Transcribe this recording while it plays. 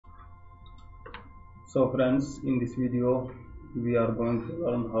So friends, in this video we are going to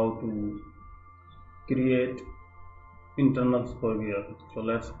learn how to create internal Spur gear. So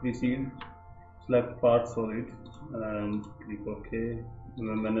let's proceed. Select part solid and click OK.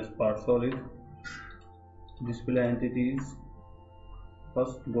 Manage part solid. Display entities.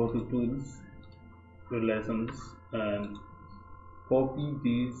 First go to tools, relations, and copy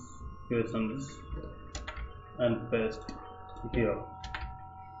these relations and paste here.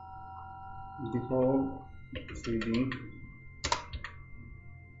 Before proceeding,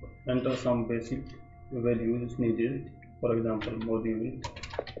 enter some basic values needed. For example, module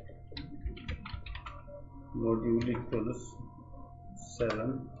equals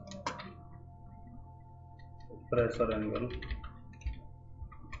 7, pressure angle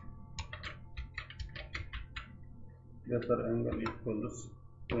equals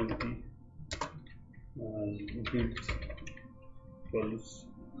 20, and width equals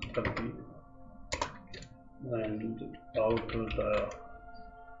 30, and outer dia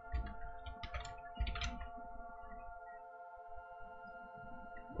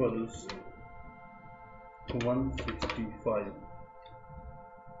equals 165.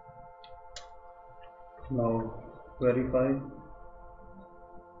 Now verify.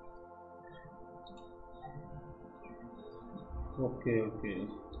 Okay.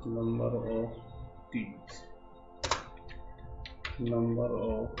 Number of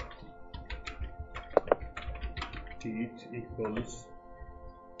teeth equals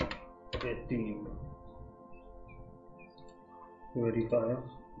 18. Verify.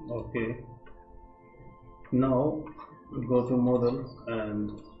 Okay. Now go to model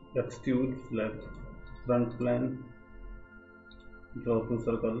and extrude. Select front plane, draw 2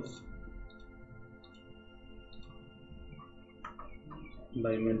 circles,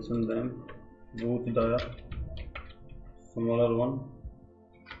 dimension them. Root dia, smaller one,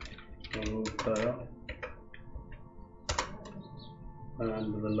 root dia, and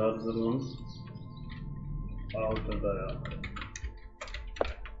the larger one, outer dia.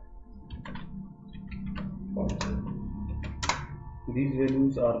 These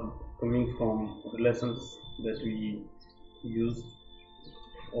values are coming from relations that we use.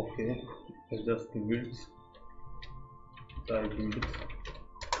 Okay, adjust width, type width.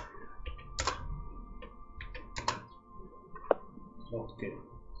 Okay,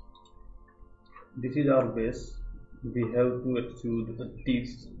 this is our base. We have to extrude the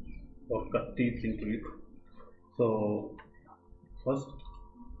teeth or cut teeth into it. So first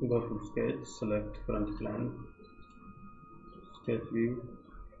go to sketch, select front plane, sketch view,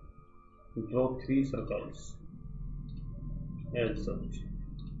 draw 3 circles as such.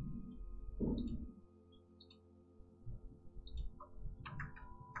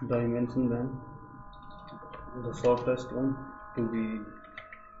 Dimension them. The shortest one to be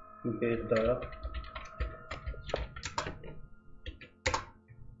base dia,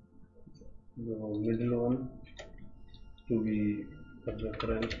 the middle one to be the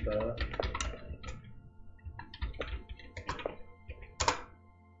reference dia,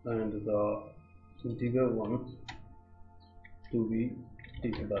 and the bigger one to be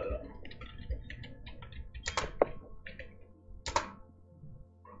theta dia.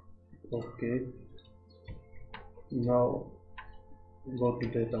 Okay, now go to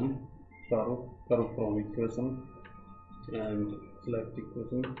dedendum, curve from equation, and select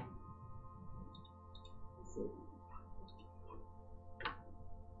equation.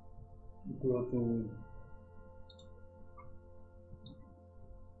 Go to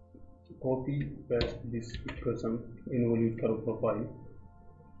copy, paste this equation, involute curve profile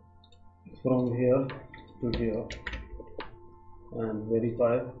from here to here, and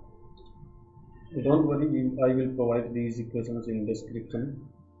verify. Don't worry, I will provide these equations in description.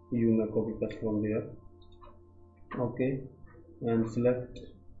 You may copy paste from there. Okay, and select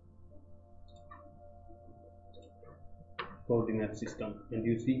coordinate system, and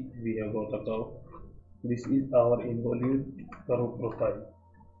you see we have got a curve. This is our involute curve profile,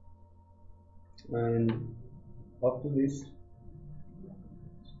 and after this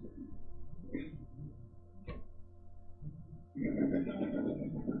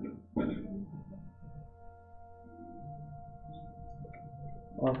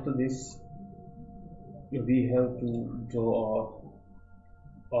we have to draw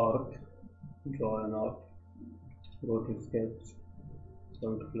an arc. Go to sketch,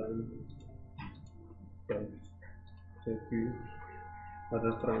 front plane, sketch view,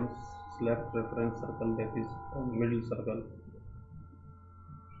 reference, select reference circle, that is a middle circle,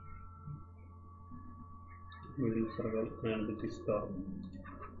 and this curve.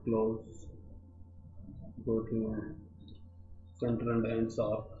 Close. Go to center and ends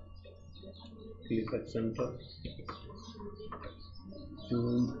arc, click at center,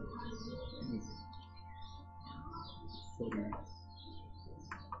 zoom,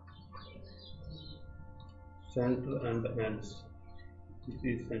 center and ends. This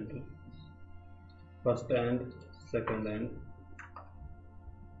is center, first end, second end.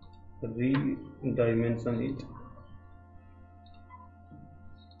 Redimension it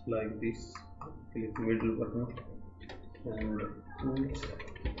like this. Click middle button and choose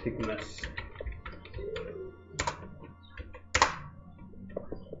thickness.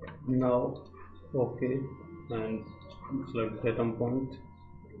 Now OK, and select datum point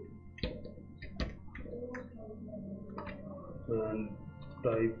and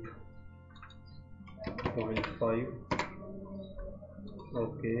type 0.5.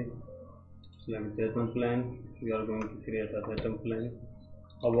 OK, select datum plane. We are going to create a datum plane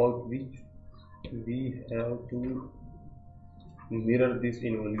about which we have to mirror this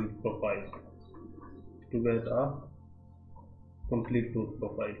involute profile to get a complete tooth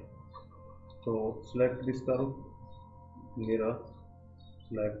profile. So select this curve, mirror,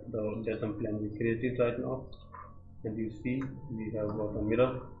 select the datum plane we created right now, and you see we have got a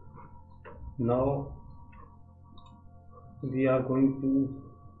mirror. Now we are going to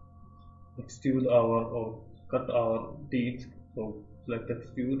extrude our or cut our teeth. So select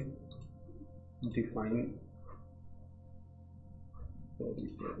extrude, define,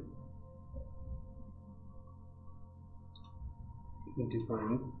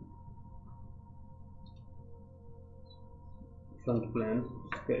 define front plane,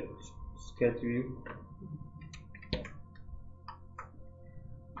 sketch view.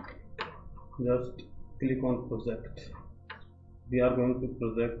 Just click on project. We are going to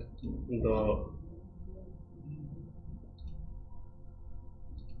project the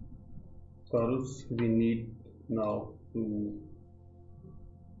curves we need now to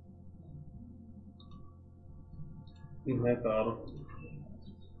make our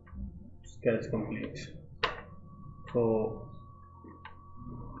sketch complete. So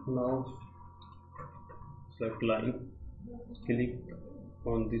now select line, click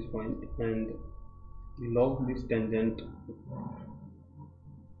on this point and lock this tangent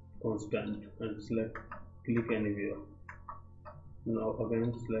constant and select click anywhere. Now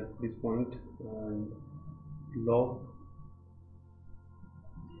again select this point and lock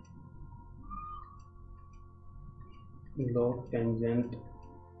tangent,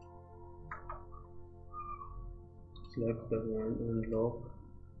 select the one and lock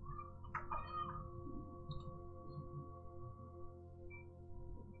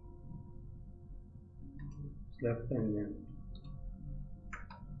select tangent,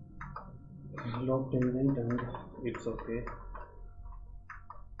 lock tangent, and it's okay.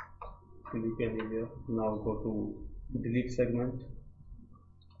 Click anywhere. Now go to delete segment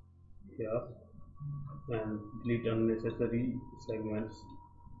here and delete unnecessary segments,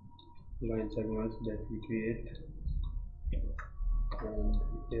 line segments that we create, and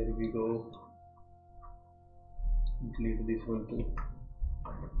here we go, delete this one too,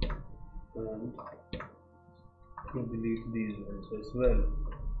 and delete these ones as well.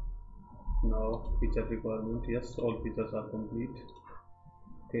 Now feature requirement, yes, all features are complete.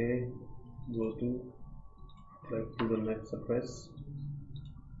 Okay, go to the next surface.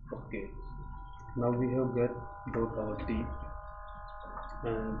 Okay, now we have got our teeth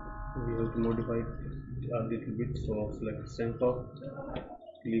and we have to modify it a little bit. So select center,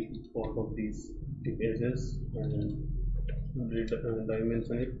 click both of these tip edges and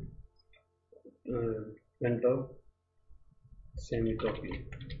dimension it, enter semitopping.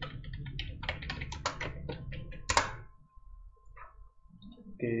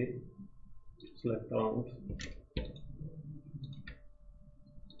 Okay, select round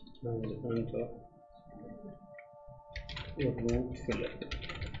and enter root fillet.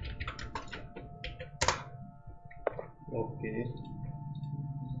 Okay,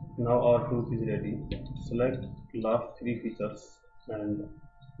 now our tooth is ready. Select last three features and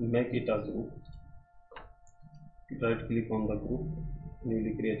make it a group. Right click on the group,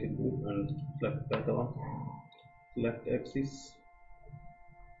 newly created group, and select pattern, select axis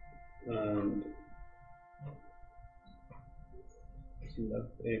and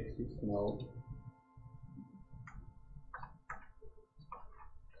select axis. Now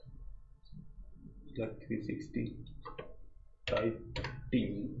select 360, type T,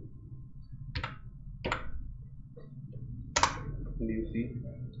 and you see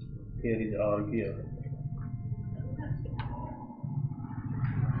here is our gear.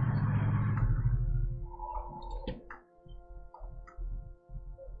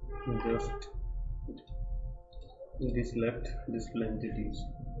 Just deselect display entities,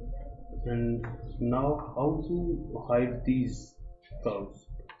 And now how to hide these curves,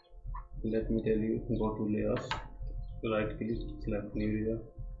 let me tell you. Go to layers, right click, select new layer,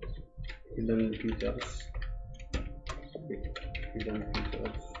 hidden features,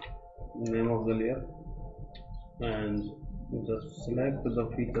 name of the layer, and just select the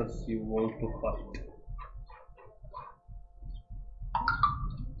features you want to hide.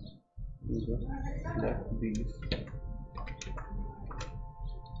 Just select these,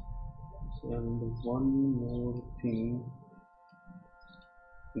 and one more thing,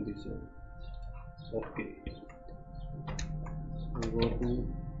 this one. Okay, go to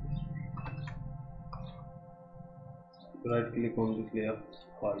right click on this layer,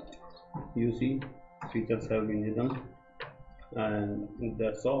 hide. You see features have been hidden, and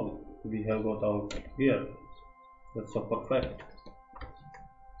that's all we have got out here. That's so perfect.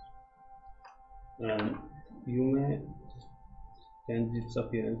 And you may change its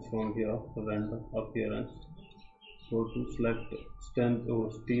appearance from here, random appearance. Go to select strength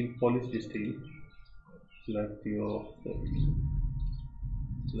or steel, polished steel, select your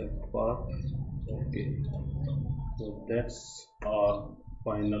select path. Okay, so that's our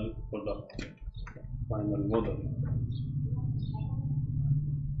final product, final model.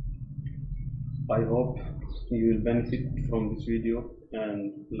 I hope you will benefit from this video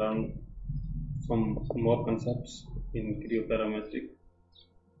and learn some more concepts in Creo Parametric.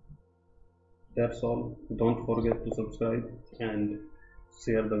 That's all. Don't forget to subscribe and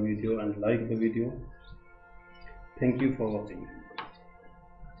share the video and like the video. Thank you for watching.